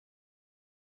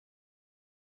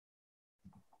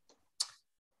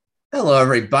Hello,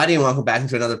 everybody, and welcome back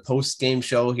into another post-game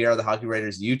show here on the Hockey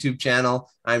Writers YouTube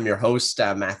channel. I'm your host,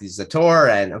 Matthew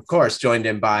Zator, and of course, joined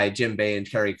in by Jim Bay and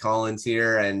Kerry Collins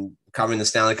here and covering the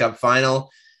Stanley Cup Final.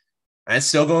 And it's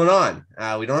still going on.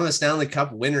 We don't have a Stanley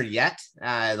Cup winner yet.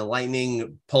 The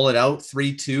Lightning pull it out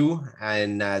 3-2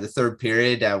 in the third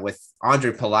period with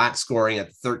Ondrej Palat scoring at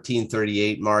the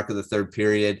 13:38 mark of the third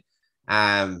period.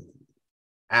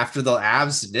 After the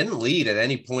Avs didn't lead at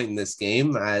any point in this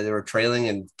game. They were trailing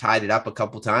and tied it up a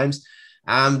couple times.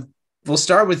 We'll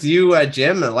start with you,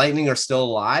 Jim. The Lightning are still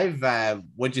alive.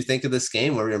 What did you think of this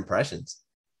game? What were your impressions?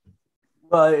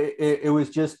 Well, it was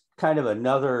just kind of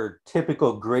another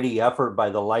typical gritty effort by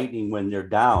the Lightning when they're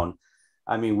down.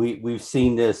 I mean, we've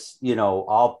seen this,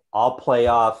 all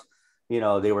playoffs.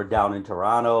 They were down in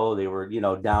Toronto. They were,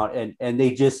 down, and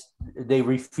they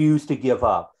refused to give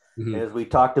up. Mm-hmm. As we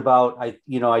talked about,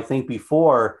 I think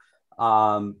before,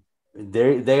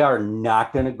 they are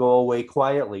not going to go away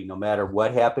quietly, no matter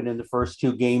what happened in the first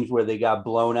two games where they got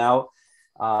blown out.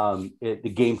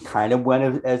 The game kind of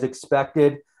went as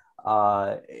expected.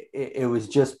 It was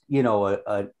just,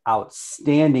 an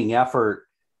outstanding effort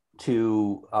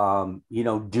to,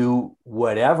 do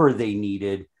whatever they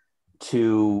needed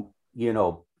to,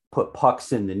 put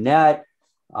pucks in the net,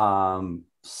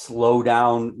 slow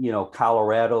down,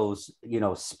 Colorado's,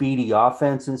 speedy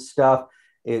offense and stuff.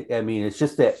 It's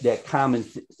just that common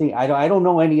thing. I don't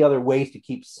know any other ways to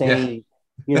keep saying,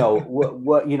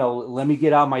 what, let me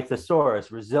get out my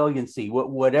thesaurus, resiliency,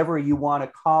 whatever you want to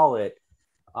call it.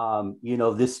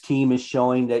 This team is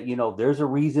showing that, there's a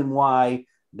reason why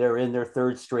they're in their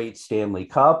third straight Stanley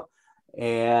Cup.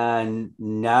 And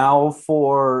now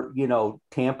for,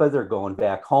 Tampa, they're going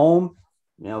back home.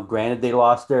 Granted, they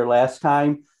lost their last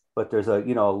time, but there's a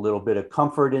little bit of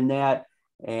comfort in that.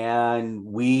 And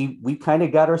we kind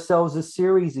of got ourselves a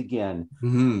series again.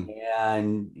 Mm-hmm.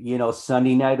 And,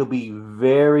 Sunday night will be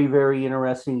very, very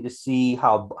interesting to see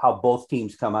how both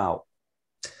teams come out.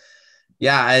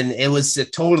 Yeah, and it was a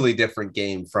totally different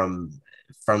game from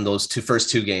those first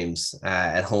two games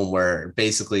at home, where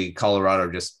basically Colorado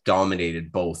just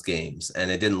dominated both games, and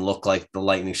it didn't look like the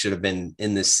Lightning should have been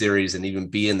in this series and even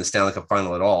be in the Stanley Cup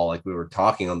Final at all, like we were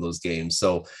talking on those games.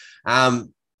 So,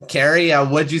 Kerry,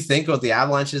 what did you think about the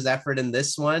Avalanche's effort in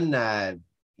this one? They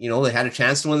had a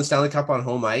chance to win the Stanley Cup on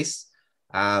home ice.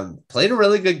 Played a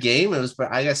really good game. It was,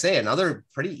 I gotta say, another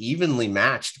pretty evenly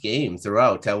matched game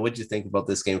throughout. What did you think about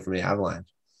this game from the Avalanche?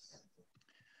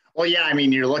 Well, yeah, I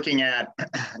mean, you're looking at,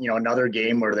 another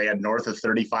game where they had north of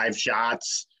 35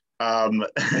 shots,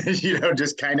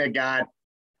 just kind of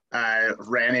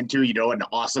ran into, an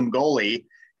awesome goalie.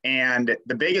 And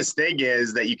the biggest thing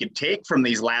is that you could take from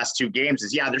these last two games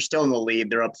is, they're still in the lead.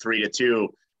 They're up 3-2.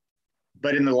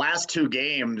 But in the last two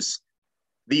games,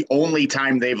 the only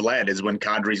time they've led is when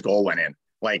Kadri's goal went in.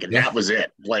 That was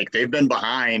it. They've been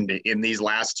behind in these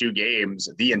last two games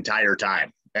the entire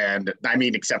time. And I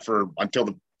mean, except for until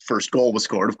the first goal was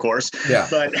scored, of course. Yeah.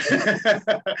 But,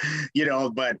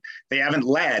 but they haven't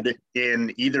led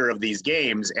in either of these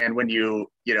games. And when you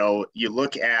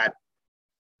look at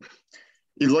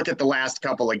the last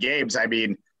couple of games, I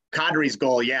mean, Kadri's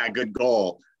goal, good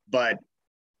goal. But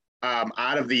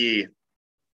out of the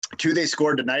two they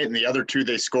scored tonight and the other two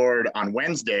they scored on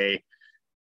Wednesday,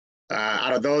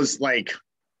 out of those,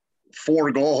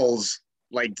 four goals,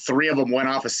 three of them went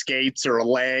off of skates or a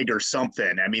leg or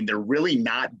something. I mean, they're really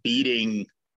not beating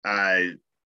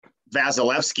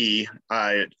Vasilevsky,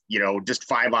 just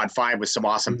 5-on-5 with some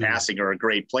awesome passing or a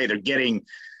great play. They're getting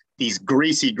these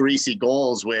greasy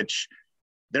goals, which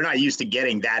they're not used to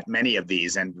getting that many of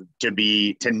these. And to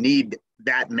need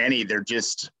that many,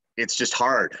 it's just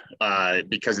hard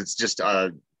because it's just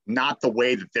not the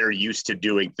way that they're used to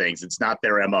doing things. It's not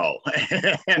their MO.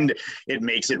 And it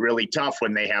makes it really tough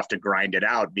when they have to grind it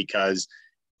out because,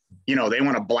 they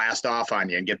want to blast off on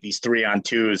you and get these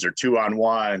 3-on-2s or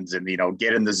 2-on-1s and,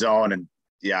 get in the zone and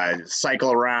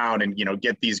cycle around and,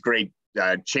 get these great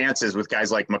chances with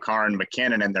guys like Makar and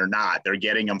McKinnon, and they're not. They're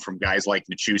getting them from guys like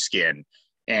Nichushkin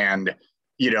and,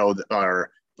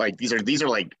 these are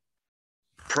like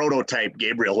prototype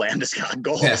Gabriel Landeskog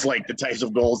goals, like the types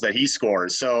of goals that he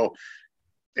scores. So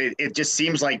it just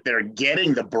seems like they're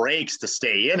getting the breaks to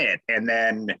stay in it. And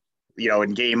then,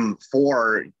 in game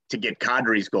 4 to get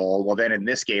Kadri's goal, well, then in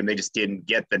this game, they just didn't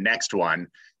get the next one.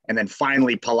 And then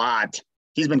finally Palat,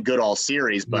 he's been good all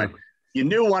series, but you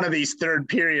knew one of these third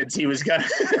periods he was going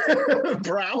to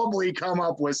probably come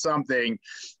up with something.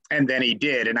 And then he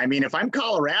did. And I mean, if I'm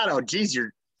Colorado, geez,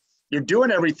 you're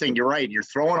doing everything. You're right. You're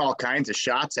throwing all kinds of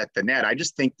shots at the net. I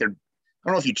just think I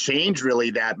don't know if you change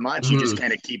really that much. You just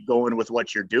kind of keep going with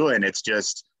what you're doing. It's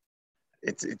just,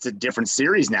 it's a different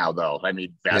series now, though. I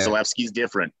mean, Vasilevsky's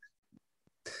different.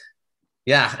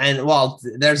 Yeah, and well,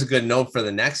 there's a good note for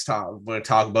the next talk we're going to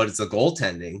talk about. It's the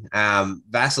goaltending.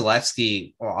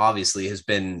 Vasilevsky, well, obviously, has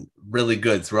been really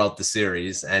good throughout the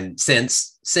series, and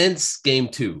since game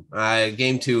two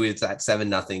is that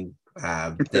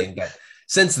 7-0 thing, but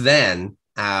since then,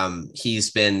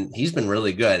 he's been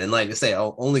really good. And like I say,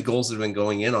 only goals that have been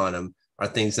going in on him are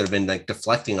things that have been like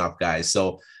deflecting off guys.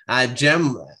 So,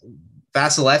 Jim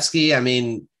Vasilevsky, I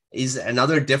mean, he's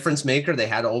another difference maker. They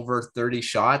had over 30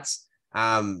 shots.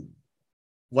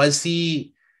 Was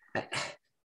he,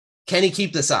 can he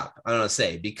keep this up? I don't know,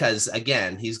 say, because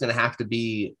again, he's going to have to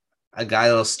be a guy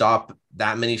that'll stop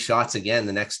that many shots again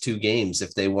the next two games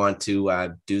if they want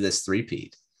to do this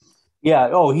three-peat. Yeah.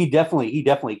 Oh, he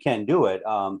definitely can do it.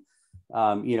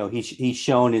 He's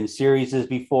shown in series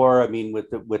before. I mean, with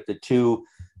the two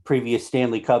previous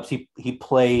Stanley Cups, he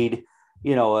played,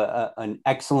 an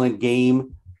excellent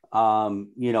game.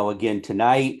 Again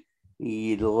tonight.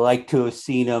 You'd like to have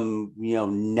seen him,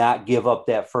 not give up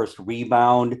that first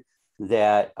rebound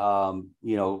that,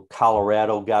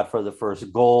 Colorado got for the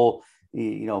first goal.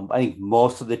 I think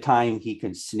most of the time he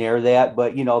can snare that,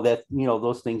 but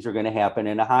those things are going to happen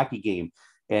in a hockey game,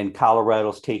 and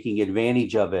Colorado's taking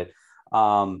advantage of it.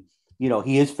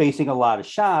 He is facing a lot of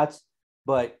shots,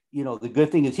 but the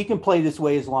good thing is he can play this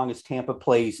way as long as Tampa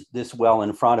plays this well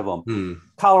in front of him.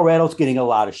 Colorado's getting a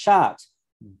lot of shots,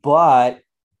 but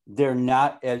they're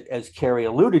not, as Kerry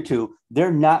alluded to,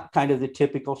 they're not kind of the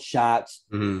typical shots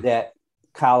that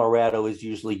Colorado is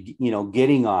usually,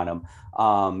 getting on them.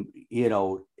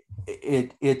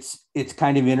 It's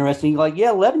kind of interesting. Like,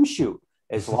 yeah, let him shoot.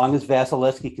 As long as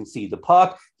Vasilevsky can see the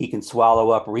puck, he can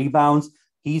swallow up rebounds.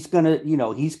 He's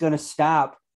gonna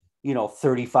stop,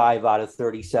 35 out of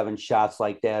 37 shots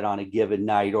like that on a given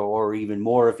night, or even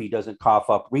more if he doesn't cough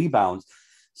up rebounds.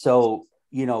 So,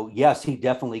 yes, he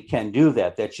definitely can do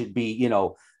that. That should be,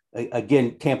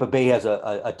 again, Tampa Bay has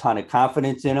a ton of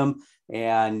confidence in him.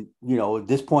 And, at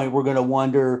this point, we're going to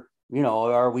wonder,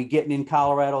 are we getting in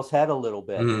Colorado's head a little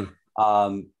bit?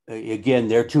 Again,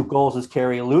 their two goals, as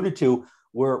Kerry alluded to,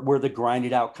 were the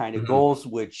grinded out kind of goals,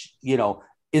 which,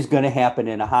 is going to happen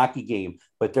in a hockey game,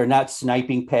 but they're not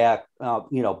sniping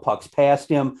pucks past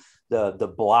him.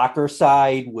 The blocker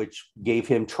side, which gave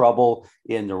him trouble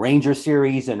in the Ranger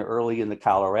series and early in the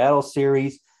Colorado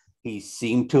series, he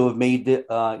seemed to have made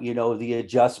the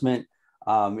adjustment.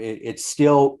 It's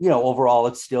still, overall,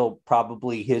 it's still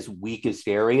probably his weakest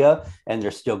area, and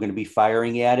they're still going to be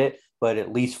firing at it. But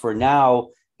at least for now,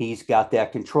 he's got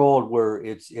that controlled where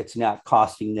it's not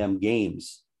costing them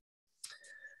games.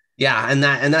 Yeah, and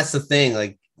that's the thing.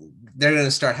 Like, they're going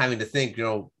to start having to think,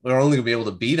 we're only going to be able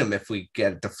to beat them if we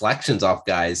get deflections off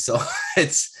guys. So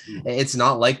it's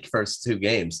not like first two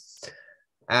games.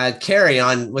 Carry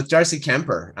on with Darcy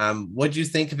Kemper. What do you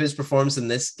think of his performance in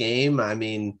this game? I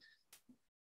mean,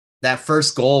 that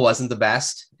first goal wasn't the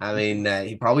best. I mean,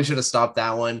 he probably should have stopped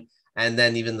that one. And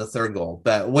then even the third goal.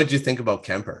 But what do you think about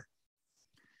Kemper?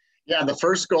 Yeah, the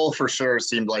first goal for sure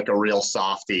seemed like a real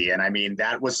softie. And I mean,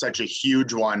 that was such a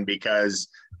huge one because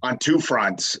on two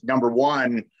fronts. Number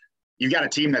one, you got a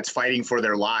team that's fighting for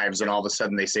their lives, and all of a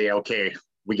sudden they say, okay,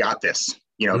 we got this,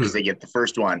 because they get the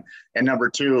first one. And number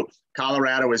two,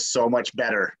 Colorado is so much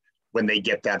better when they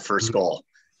get that first goal.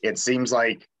 It seems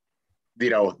like,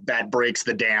 that breaks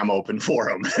the dam open for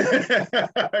them.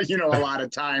 A lot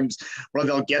of times where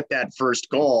they'll get that first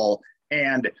goal,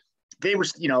 and they were,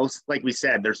 like we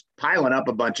said, there's piling up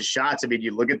a bunch of shots. I mean,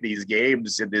 you look at these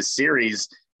games in this series,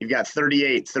 you've got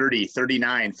 38, 30,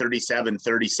 39, 37,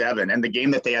 37. And the game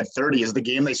that they had 30 is the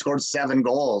game they scored 7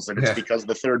 goals. And it's because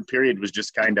the third period was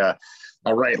just kind of,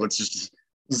 all right, let's just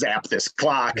zap this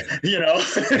clock,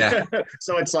 Yeah.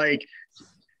 So it's like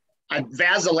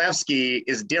Vasilevsky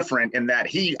is different in that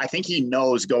I think he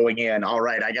knows going in, all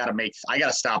right, I got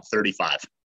to stop 35.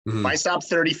 If I stop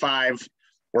 35,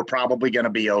 we're probably going to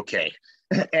be okay.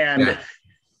 And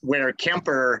where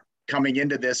Kemper coming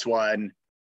into this one,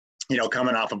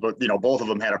 coming off of, both of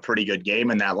them had a pretty good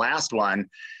game in that last one,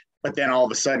 but then all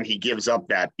of a sudden he gives up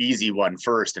that easy one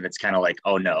first. And it's kind of like,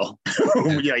 oh no,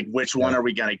 like, which one are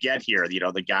we going to get here?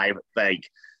 The guy, the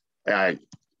guy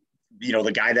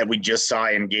that we just saw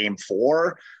in game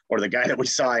 4 or the guy that we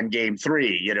saw in game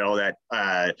 3,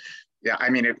 I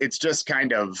mean, it's just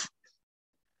kind of,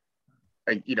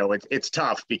 it's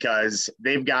tough because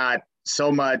they've got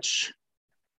so much,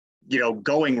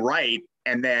 going right.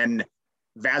 And then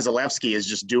Vasilevsky is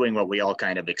just doing what we all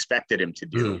kind of expected him to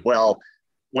do. Well,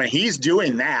 when he's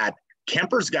doing that,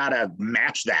 Kemper's got to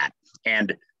match that.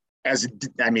 And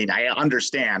I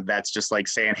understand that's just like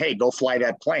saying, hey, go fly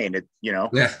that plane. Yeah.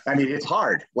 I mean, it's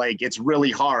hard. Like, it's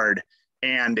really hard.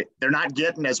 And they're not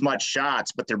getting as much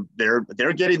shots, but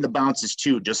they're getting the bounces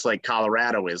too, just like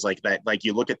Colorado is. Like that, like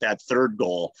you look at that third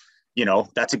goal,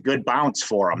 that's a good bounce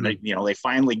for them. Mm-hmm. They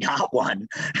finally got one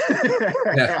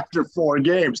Yeah. after 4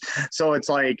 games. So it's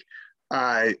like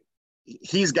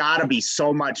he's got to be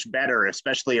so much better,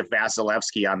 especially if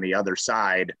Vasilevsky on the other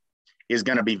side is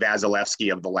going to be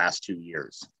Vasilevsky of the last 2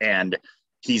 years. And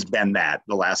he's been that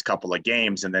the last couple of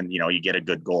games. And then, you get a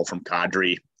good goal from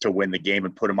Kadri to win the game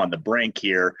and put him on the brink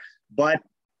here. But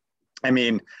I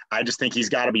mean, I just think he's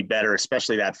got to be better,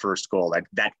 especially that first goal.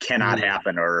 That cannot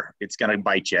happen, or it's going to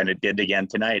bite you. And it did again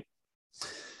tonight.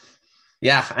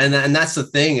 Yeah. And that's the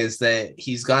thing, is that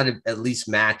he's got to at least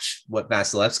match what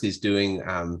Vasilevsky's doing,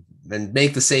 and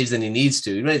make the saves that he needs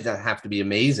to. He might not have to be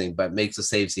amazing, but makes the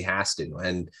saves he has to.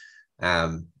 And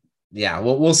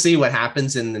we'll see what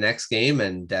happens in the next game.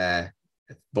 And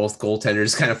both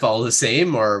goaltenders kind of follow the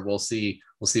same, or we'll see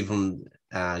from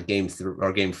game 3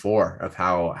 or game 4 of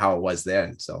how it was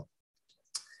then. So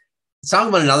let's talk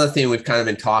about another thing we've kind of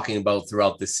been talking about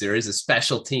throughout this series, is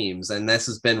special teams. And this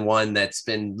has been one that's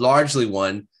been largely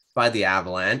won by the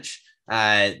Avalanche.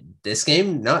 This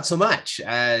game, not so much.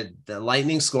 The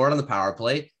Lightning scored on the power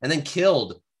play and then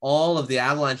killed all of the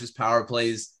Avalanche's power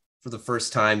plays for the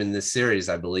first time in this series,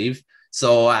 I believe.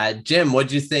 So, Jim, what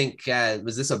do you think?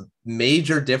 Was this a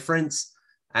major difference?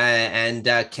 And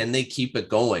can they keep it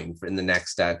going in the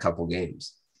next couple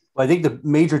games? Well, I think the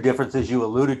major difference, as you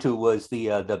alluded to, was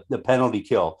the penalty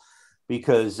kill,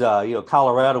 because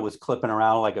Colorado was clipping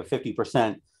around like a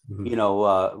 50%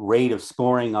 rate of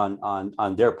scoring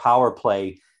on their power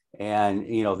play, and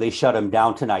they shut them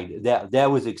down tonight.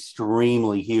 That was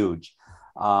extremely huge,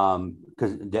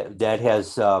 because that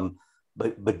has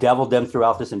bedeviled them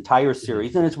throughout this entire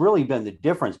series, and it's really been the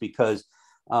difference because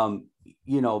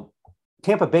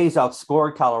Tampa Bay's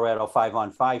outscored Colorado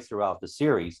 5-on-5 throughout the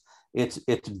series. It's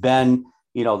been,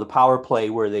 the power play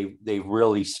where they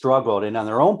really struggled. And on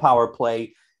their own power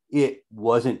play, it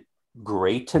wasn't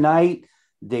great tonight.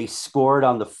 They scored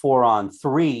on the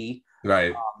 4-on-3.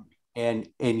 Right. And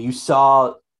you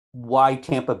saw why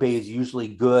Tampa Bay is usually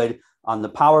good on the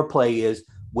power play is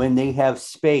when they have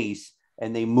space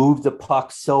and they move the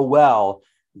puck so well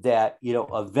that,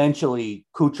 eventually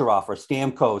Kucherov or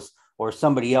Stamkos or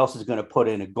somebody else is going to put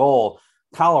in a goal.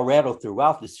 Colorado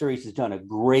throughout the series has done a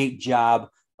great job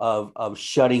of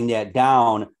shutting that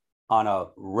down on a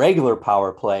regular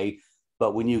power play.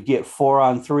 But when you get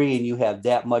 4-on-3 and you have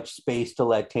that much space to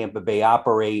let Tampa Bay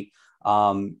operate,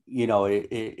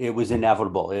 it was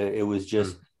inevitable. It was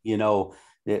just,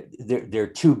 they're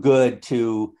too good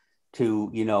to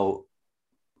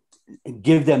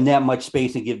give them that much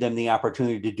space and give them the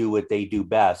opportunity to do what they do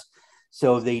best.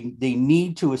 So they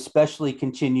need to especially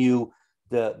continue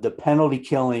the penalty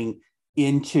killing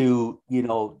into,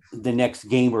 the next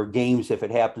game or games, if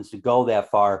it happens to go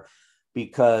that far,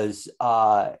 because,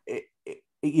 as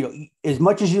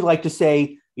much as you like to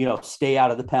say, stay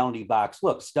out of the penalty box,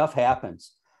 look, stuff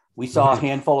happens. We saw a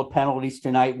handful of penalties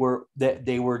tonight where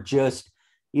they were just,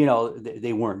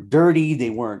 they weren't dirty. They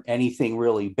weren't anything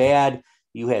really bad.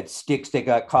 You had sticks that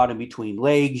got caught in between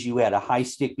legs. You had a high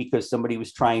stick because somebody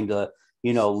was trying to,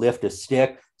 lift a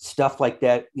stick. Stuff like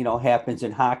that, happens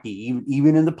in hockey.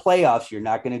 Even in the playoffs, you're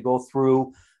not going to go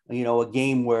through, a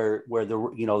game where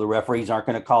the referees aren't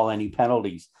going to call any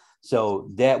penalties. So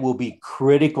that will be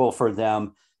critical for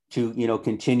them to,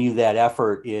 continue that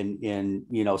effort in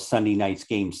Sunday night's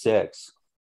game 6.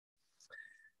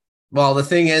 Well, the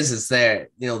thing is that,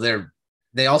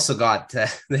 they also got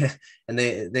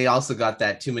they also got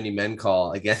that too many men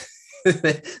call again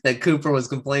that Cooper was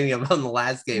complaining about in the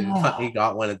last game. He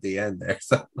got one at the end there.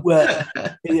 So well,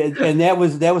 and that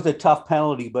was a tough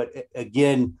penalty, but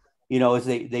again, as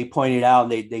they pointed out,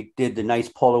 and they did the nice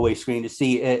pull away screen to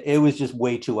see it was just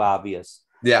way too obvious.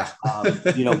 Yeah.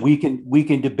 We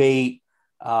can debate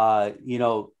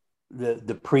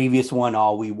the previous one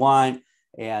all we want,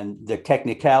 and the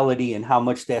technicality and how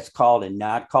much that's called and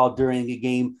not called during the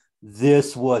game.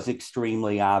 This was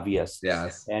extremely obvious.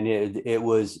 Yes. And it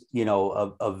was,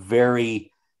 a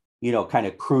very, kind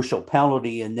of crucial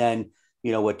penalty. And then,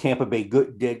 what Tampa Bay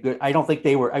did good. I don't think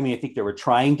I think they were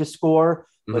trying to score,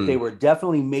 but they were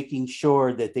definitely making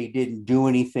sure that they didn't do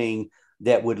anything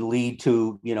that would lead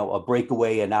to, a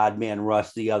breakaway, an odd man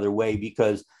rush the other way,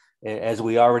 because as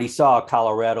we already saw,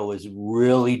 Colorado is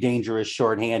really dangerous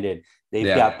shorthanded.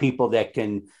 They've got people that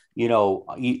can,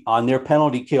 on their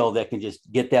penalty kill, that can just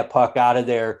get that puck out of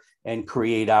there and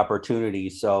create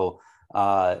opportunities. So,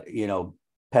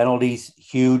 penalties,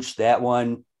 huge. That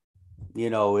one,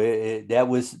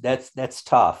 that's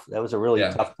tough. That was a really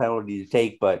tough penalty to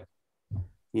take, but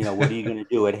what are you going to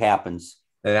do? It happens.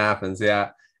 It happens.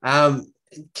 Yeah.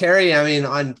 Kerry, I mean,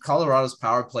 on Colorado's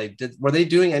power play, were they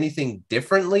doing anything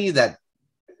differently that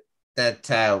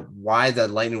why the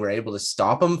Lightning were able to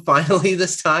stop them finally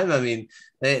this time? I mean,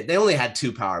 they only had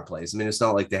 2 power plays. I mean, it's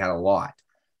not like they had a lot.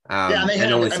 They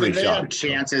had, only 3 they shots. had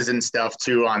chances and stuff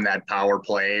too on the power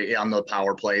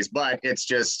plays, but it's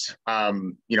just,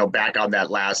 back on that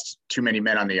last too many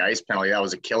men on the ice penalty, that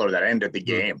was a killer that ended the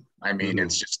game. I mean,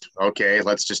 It's just, okay,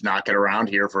 let's just knock it around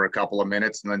here for a couple of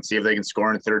minutes and then see if they can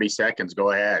score in 30 seconds.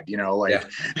 Go ahead,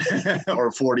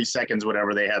 or 40 seconds,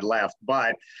 whatever they had left.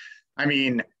 But I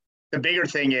mean, the bigger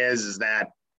thing is that,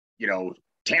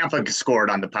 Tampa scored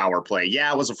on the power play.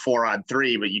 Yeah, it was a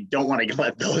 4-on-3, but you don't want to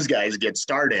let those guys get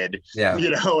started. Yeah.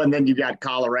 And then you got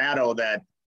Colorado that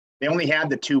they only had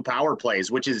the 2 power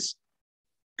plays, which is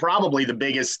probably the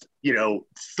biggest,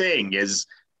 thing is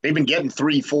they've been getting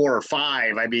 3, 4, or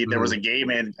 5. I mean, there was a game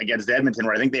against Edmonton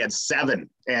where I think they had 7.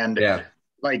 And they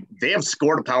have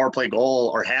scored a power play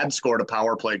goal or had scored a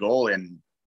power play goal in,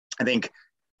 I think,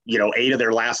 8 of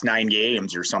their last 9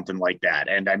 games or something like that.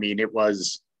 And I mean, it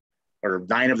was, or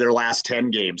 9 of their last 10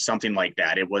 games, something like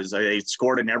that. It was, they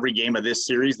scored in every game of this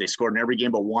series. They scored in every game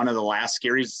but one of the last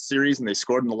series, and they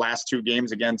scored in the last 2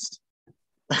 games against,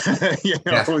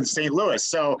 in St. Louis.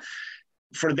 So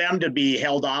for them to be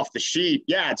held off the sheet,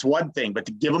 it's one thing, but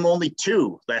to give them only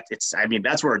 2,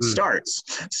 that's where it starts.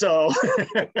 So,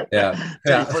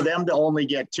 so for them to only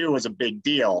get 2 was a big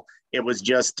deal. It was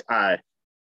just, but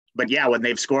when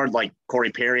they've scored, like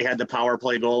Corey Perry had the power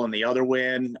play goal in the other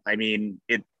win. I mean,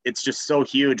 it's just so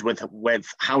huge with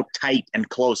how tight and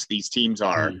close these teams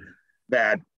are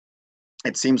that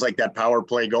it seems like that power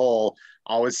play goal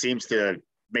always seems to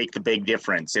make the big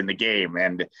difference in the game.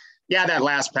 And that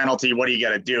last penalty, what do you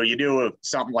got to do? You knew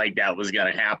something like that was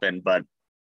going to happen, but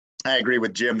I agree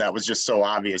with Jim. That was just so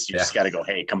obvious. You just got to go,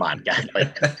 hey, come on, guys,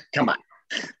 come on.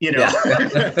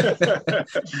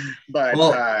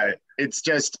 But it's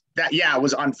just that, it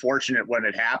was unfortunate when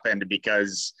it happened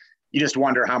because you just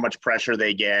wonder how much pressure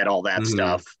they get, all that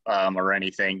stuff, or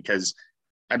anything. Cause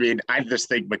I mean, I just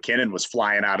think McKinnon was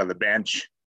flying out of the bench.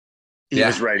 He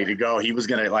was ready to go. He was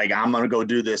going to I'm going to go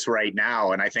do this right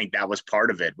now. And I think that was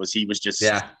part of it was he was just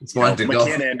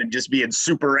McKinnon and just being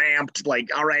super amped,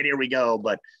 all right, here we go.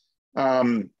 But I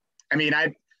mean,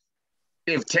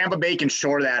 if Tampa Bay can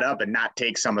shore that up and not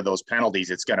take some of those penalties,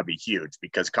 it's going to be huge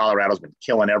because Colorado's been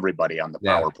killing everybody on the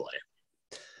power play.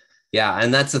 Yeah,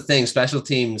 and that's the thing. Special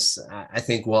teams, I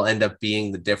think, will end up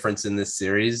being the difference in this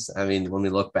series. I mean, when we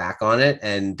look back on it,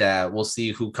 and we'll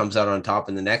see who comes out on top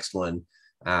in the next one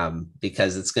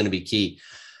because it's going to be key.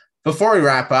 Before we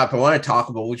wrap up, I want to talk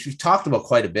about, which we've talked about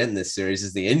quite a bit in this series,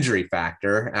 is the injury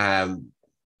factor.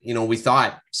 We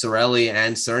thought Cirelli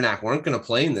and Cernak weren't going to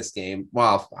play in this game.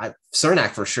 Well, Cernak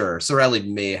for sure. Cirelli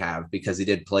may have because he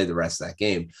did play the rest of that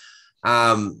game.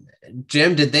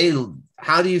 Jim,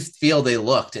 how do you feel they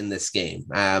looked in this game,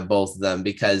 both of them?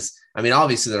 Because, I mean,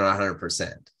 obviously they're not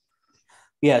 100%.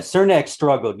 Yeah, Cernak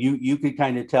struggled. You could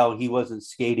kind of tell he wasn't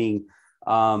skating,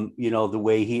 the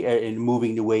way and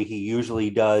moving the way he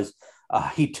usually does.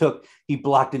 He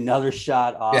blocked another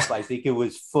shot off. Yeah. I think it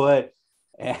was foot.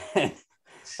 And,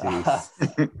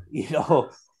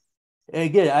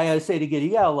 again, I gotta say it again,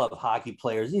 you gotta love hockey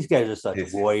players. These guys are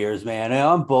such warriors, man. And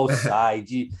on both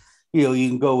sides, you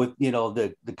can go with,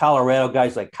 the Colorado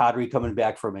guys like Kadri coming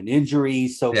back from an injury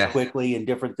so quickly and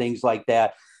different things like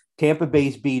that. Tampa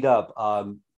Bay's beat up.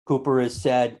 Cooper has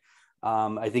said,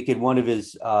 I think in one of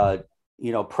his,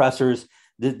 pressers,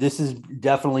 this has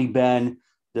definitely been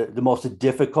the most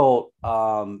difficult,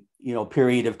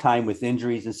 period of time with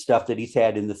injuries and stuff that he's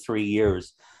had in the 3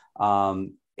 years.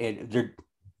 And they're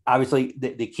obviously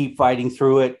they keep fighting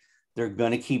through it. They're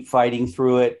going to keep fighting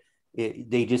through it.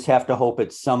 They just have to hope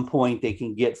at some point they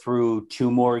can get through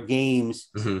 2 more games,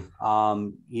 and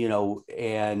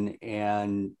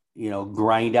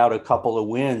grind out a couple of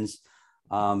wins,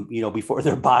 before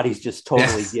their bodies just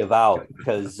totally give out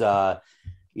because,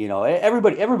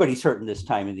 everybody's hurting this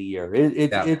time of the year.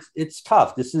 It's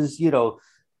tough. This is,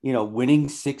 winning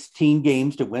 16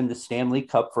 games to win the Stanley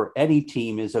Cup for any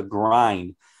team is a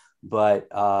grind, but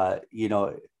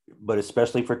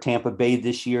especially for Tampa Bay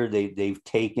this year, they've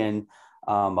taken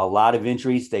a lot of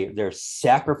injuries. They're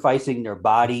sacrificing their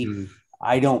body.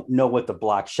 I don't know what the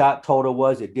block shot total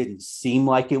was. It didn't seem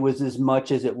like it was as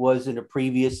much as it was in a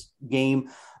previous game,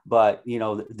 but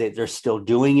they're still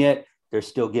doing it. They're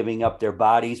still giving up their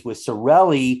bodies. With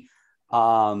Cirelli,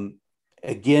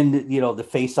 again, the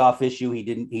face-off issue.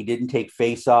 He didn't take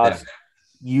face-offs.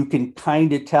 you can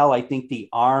kind of tell, I think the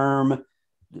arm,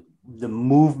 the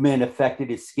movement affected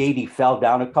his skate. He fell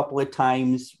down a couple of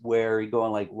times where you're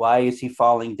going like, why is he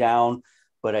falling down?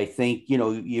 But I think,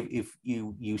 if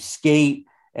you skate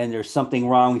and there's something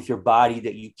wrong with your body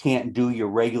that you can't do your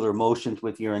regular motions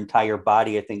with your entire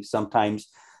body, I think sometimes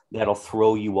that'll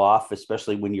throw you off,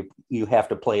 especially when you have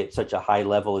to play at such a high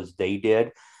level as they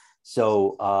did.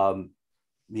 So,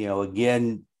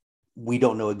 again, we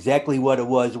don't know exactly what it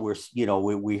was.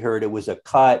 We heard it was a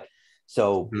cut.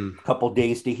 So a couple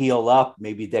days to heal up,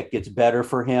 maybe that gets better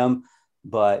for him.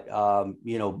 But,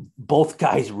 both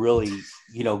guys really,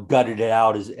 gutted it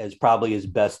out as probably as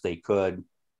best they could.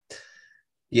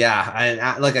 Yeah.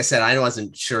 And like I said, I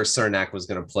wasn't sure Cernak was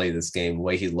going to play this game the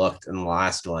way he looked in the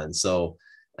last one. So,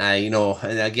 and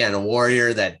again, a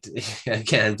warrior that,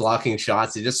 again, blocking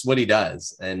shots is just what he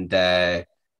does. And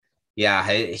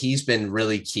he's been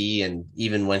really key. And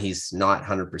even when he's not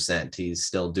 100%, he's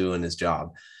still doing his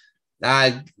job.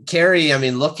 Kerry,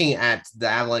 looking at the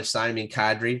Avalanche side,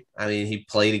 Kadri, he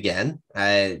played again.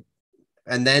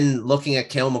 And then looking at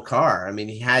Cale Makar,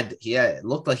 he had it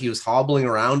looked like he was hobbling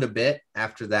around a bit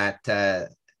after that.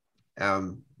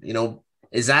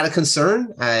 Is that a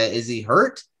concern? Is he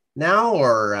hurt now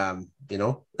or, I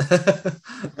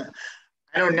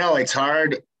don't know. It's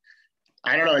hard.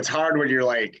 I don't know. It's hard when you're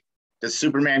like, does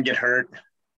Superman get hurt?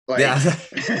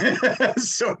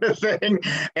 Sort of thing.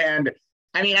 And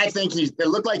I think it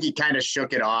looked like he kind of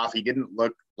shook it off. He didn't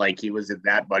look like he was in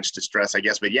that much distress, I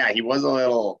guess. But yeah, he was a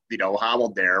little,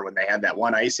 hobbled there when they had that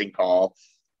one icing call.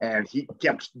 And he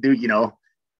kept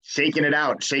shaking it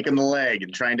out, shaking the leg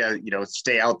and trying to,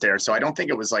 stay out there. So I don't think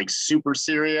it was like super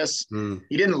serious.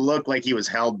 He didn't look like he was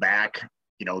held back,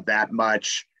 that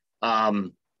much.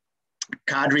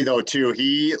 Kadri, though, too,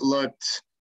 he looked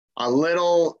a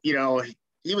little,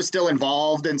 he was still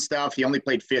involved and stuff. He only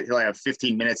played, he'll have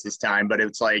 15 minutes this time, but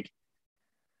it's like,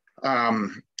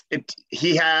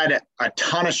 he had a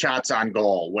ton of shots on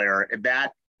goal where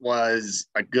that was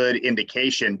a good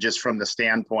indication just from the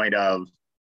standpoint of,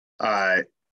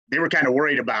 they were kind of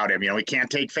worried about him. He can't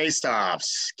take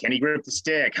faceoffs. Can he grip the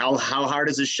stick? How hard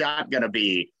is his shot going to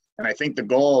be? And I think the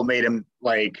goal made him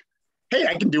like, hey,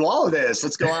 I can do all of this.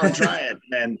 Let's go out and try it.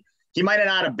 And he might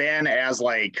not have been as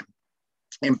like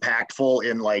impactful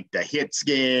in like the hits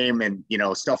game and,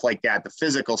 stuff like that, the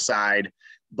physical side.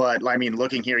 But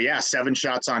looking here, 7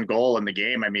 shots on goal in the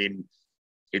game.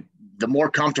 The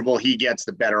more comfortable he gets,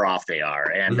 the better off they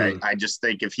are. And I just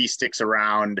think if he sticks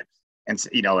around and,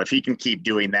 if he can keep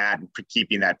doing that and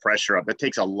keeping that pressure up, it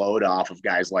takes a load off of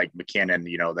guys like McKinnon,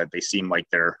 that they seem like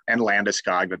and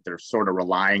Landeskog that they're sort of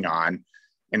relying on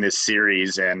in this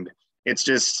series. And it's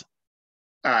just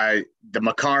the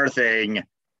Makar thing.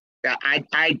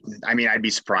 I'd be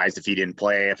surprised if he didn't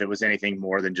play, if it was anything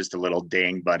more than just a little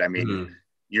ding. But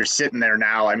you're sitting there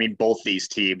now. Both these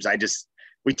teams,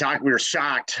 we were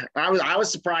shocked. I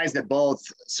was surprised that both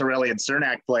Cirelli and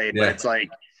Cernak played, but it's like,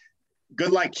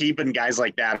 good luck keeping guys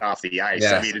like that off the ice.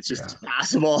 Yes. It's just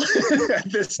impossible at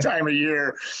this time of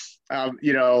year, and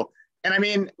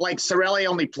like Cirelli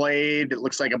only played, it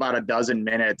looks like about a dozen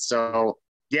minutes. So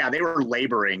yeah, they were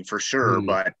laboring for sure,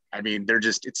 but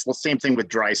it's the same thing with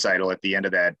Draisaitl at the end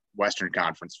of that Western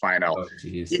Conference final. Oh,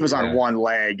 he was on one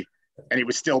leg and he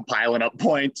was still piling up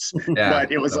points,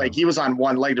 but it was like he was on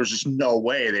one leg. There's just no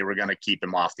way they were going to keep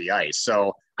him off the ice.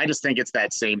 So I just think it's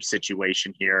that same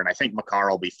situation here. And I think Makar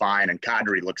will be fine. And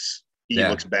Kadri looks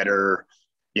better,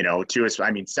 too.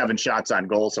 7 shots on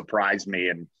goal surprised me.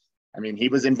 And he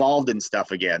was involved in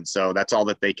stuff again. So that's all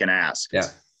that they can ask. Yeah.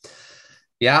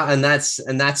 Yeah. And that's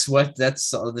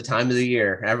the time of the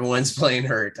year. Everyone's playing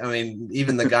hurt.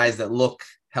 Even the guys that look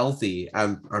healthy,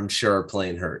 I'm sure are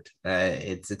playing hurt.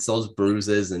 It's those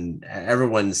bruises and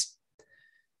everyone's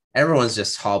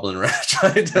just hobbling around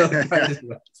trying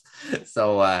to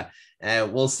so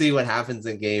we'll see what happens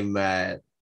in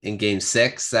game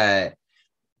 6.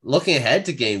 Looking ahead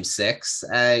to game 6,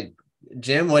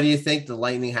 Jim, what do you think the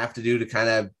Lightning have to do to kind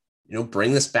of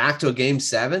bring this back to a game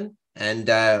 7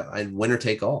 and winner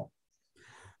take all?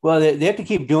 Well, they have to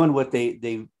keep doing what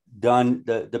they've done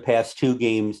the past 2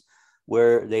 games,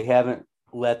 where they haven't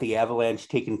let the Avalanche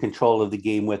take in control of the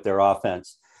game with their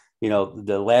offense.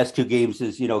 The last 2 games,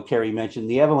 as Kerry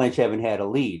mentioned, the Avalanche haven't had a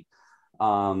lead.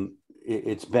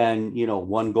 It's been,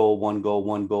 1 goal, 1 goal,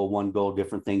 1 goal, 1 goal,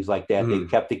 different things like that. They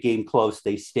kept the game close.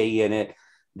 They stay in it.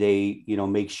 They,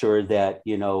 make sure that,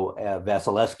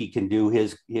 Vasilevsky can do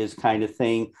his kind of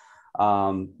thing.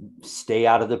 Stay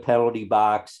out of the penalty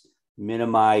box,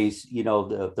 minimize,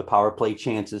 the power play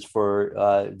chances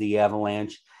for the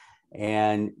Avalanche,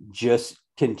 and just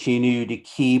continue to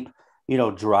keep,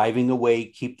 driving away,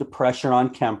 keep the pressure on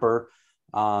Kemper.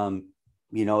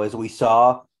 As we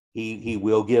saw, he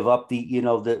will give up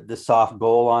the soft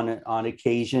goal on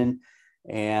occasion.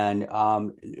 And,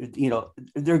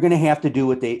 they're going to have to do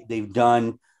what they've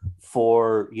done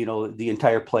for, the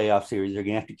entire playoff series. They're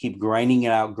going to have to keep grinding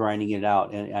it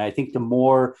out. And I think the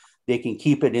more they can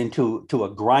keep it into a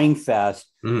grind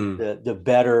fest, the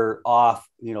better off,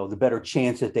 the better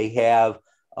chance that they have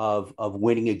of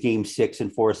winning a game 6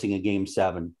 and forcing a game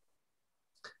 7.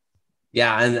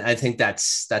 Yeah. And I think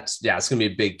that's it's going to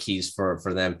be big keys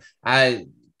for them.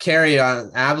 Kerry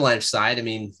on Avalanche side, I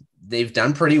mean, they've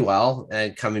done pretty well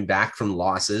coming back from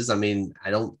losses. I mean,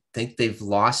 I don't think they've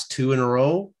lost 2 in a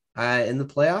row in the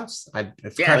playoffs.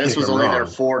 This was only their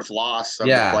 4th loss of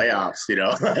the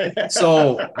playoffs,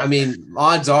 So, I mean,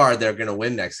 odds are they're going to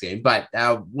win next game. But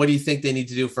what do you think they need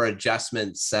to do for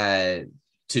adjustments to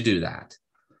do that?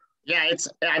 Yeah, it's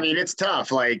tough.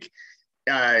 The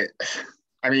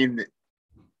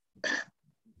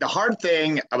hard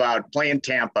thing about playing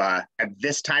Tampa at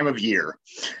this time of year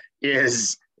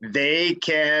is they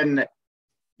can,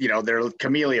 they're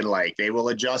chameleon-like. They will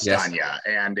adjust on you.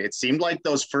 And it seemed like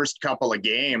those first couple of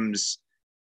games,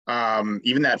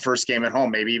 even that first game at home,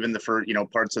 maybe even the first,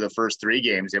 parts of the first 3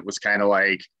 games, it was kind of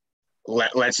like,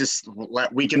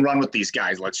 we can run with these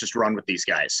guys. Let's just run with these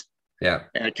guys. Yeah.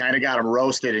 And it kind of got them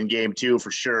roasted in game 2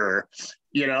 for sure,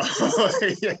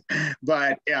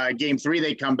 but game 3,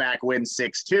 they come back, win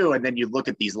 6-2. And then you look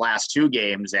at these last 2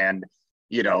 games and,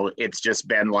 it's just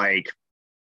been like,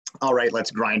 all right,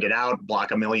 let's grind it out,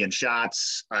 block a million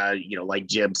shots. Like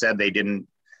Jim said, they didn't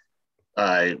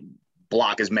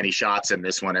block as many shots in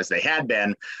this one as they had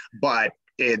been, but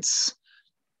it's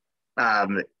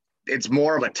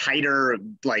more of a tighter,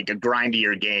 like a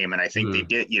grindier game. And I think they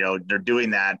did, they're doing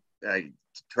that,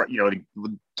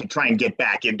 to try and get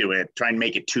back into it, try and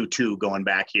make it 2-2 going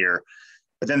back here.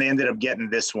 But then they ended up getting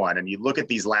this one. And you look at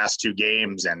these last 2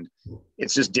 games and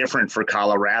it's just different for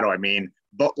Colorado. I mean,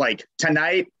 but like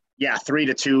tonight,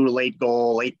 3-2 late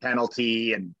goal, late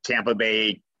penalty, and Tampa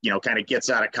Bay, kind of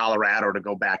gets out of Colorado to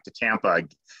go back to Tampa.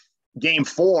 Game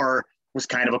 4 was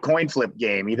kind of a coin flip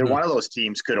game. Either one of those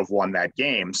teams could have won that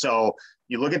game. So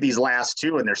you look at these last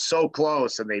 2 and they're so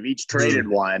close and they've each traded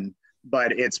one,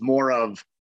 but it's more of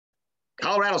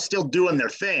Colorado's still doing their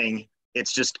thing.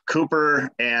 It's just Cooper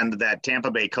and that Tampa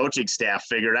Bay coaching staff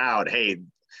figured out, hey,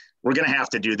 we're going to have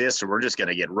to do this or we're just going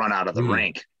to get run out of the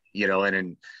rink,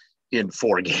 and in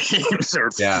 4 games or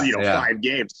 5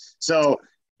 games. So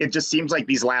it just seems like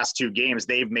these last 2 games,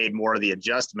 they've made more of the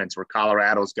adjustments where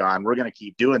Colorado's gone, we're going to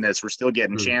keep doing this. We're still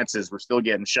getting chances. We're still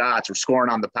getting shots. We're scoring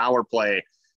on the power play.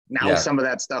 Now some of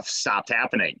that stuff stopped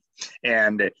happening.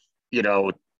 And,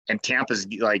 and Tampa's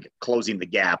like closing the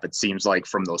gap, it seems like,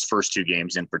 from those first 2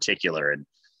 games in particular. And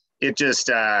it just,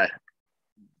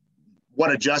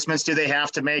 what adjustments do they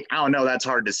have to make? I don't know. That's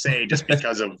hard to say just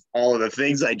because of all of the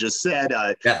things I just said.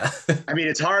 I mean,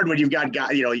 it's hard when you've got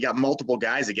guys, you got multiple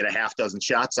guys that get a half dozen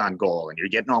shots on goal and you're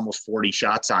getting almost 40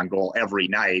 shots on goal every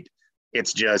night.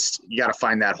 It's just, you got to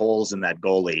find that holes in that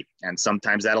goalie. And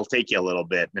sometimes that'll take you a little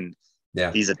bit. And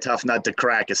he's a tough nut to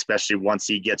crack, especially once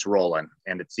he gets rolling.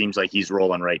 And it seems like he's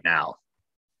rolling right now.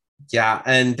 Yeah.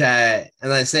 And I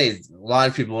say a lot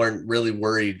of people aren't really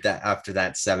worried that after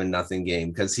that 7-0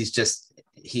 game, because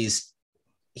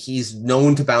he's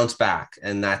known to bounce back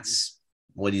and that's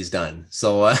what he's done.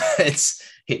 So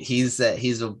he's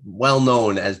well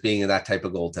known as being that type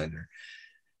of goaltender.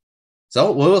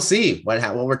 So we'll see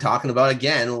what we're talking about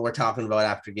again. What we're talking about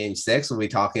after game 6, we'll be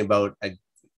talking about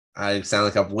a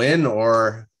Stanley Cup win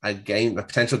or a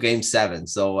potential game 7.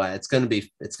 So it's going to be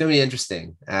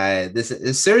interesting.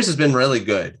 This series has been really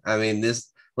good. I mean, this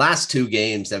last 2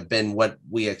 games have been what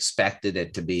we expected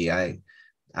it to be.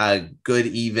 A good,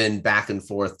 even back and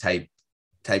forth type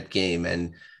game.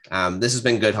 And this has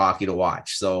been good hockey to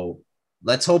watch. So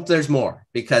let's hope there's more,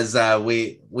 because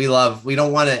we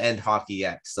don't want to end hockey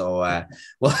yet. So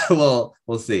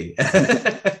we'll see.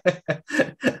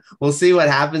 We'll see what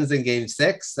happens in game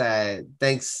 6.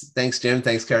 Thanks, Jim.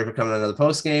 Thanks, Kerry, for coming on the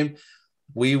post game.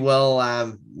 We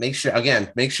will make sure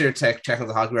to check out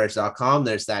thehockeywriters.com.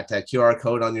 There's that QR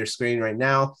code on your screen right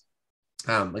now.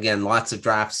 Again, lots of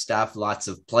draft stuff, lots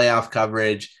of playoff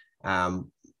coverage,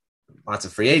 lots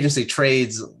of free agency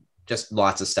trades, just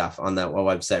lots of stuff on that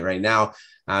website right now.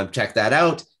 Check that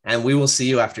out, and we will see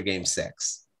you after game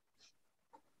 6.